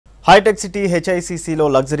HICC city HICC లో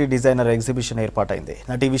luxury designer exhibition ఏర్పాటైంది.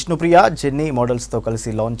 నటి విష్ణుప్రియ, జెన్నీ మోడల్స్ తో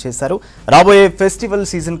కలిసి లాంచ్ చేశారు. రాబోయే ఫెస్టివల్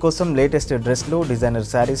సీజన్ కోసం లేటెస్ట్ డ్రెస్లు, designer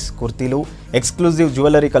saris, కుర్తీలు, exclusive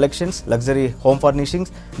jewellery collections, luxury home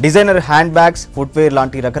furnishings, designer hand bags, footwear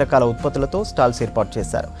లాంటి రకరకాల ఉత్పత్తులతో స్టాల్స్ ఏర్పాటు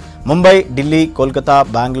చేశారు. ముంబై, ఢిల్లీ, కోల్కతా,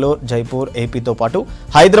 బెంగళూరు, జైపూర్, ఏపీతో పాటు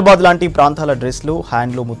హైదరాబాద్ లాంటి ప్రాంతాల డ్రెస్లు,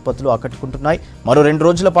 హ్యాండ్లూమ్ ఉత్పత్తులు ఆకట్టుకుంటున్నాయి. మరో 2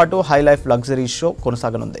 రోజుల పాటు high life luxury show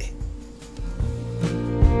కొనసాగనుంది.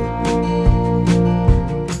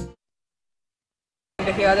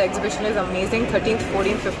 Here the exhibition is amazing. 13th,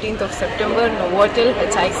 14th, 15th of September, Novotel,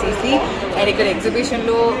 HICC. And ఇక్కడ exhibition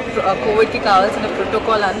లో COVID కి కావాల్సిన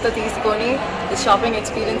protocol అంతా తీసుకొని the shopping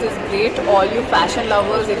experience is great. All you fashion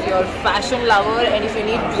lovers, if you're fashion lover and if you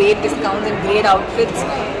need great discounts and great outfits,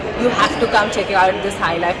 you have to come check out this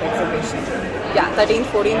high life exhibition. Yeah, 13th,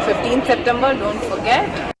 14th, 15th September, don't forget.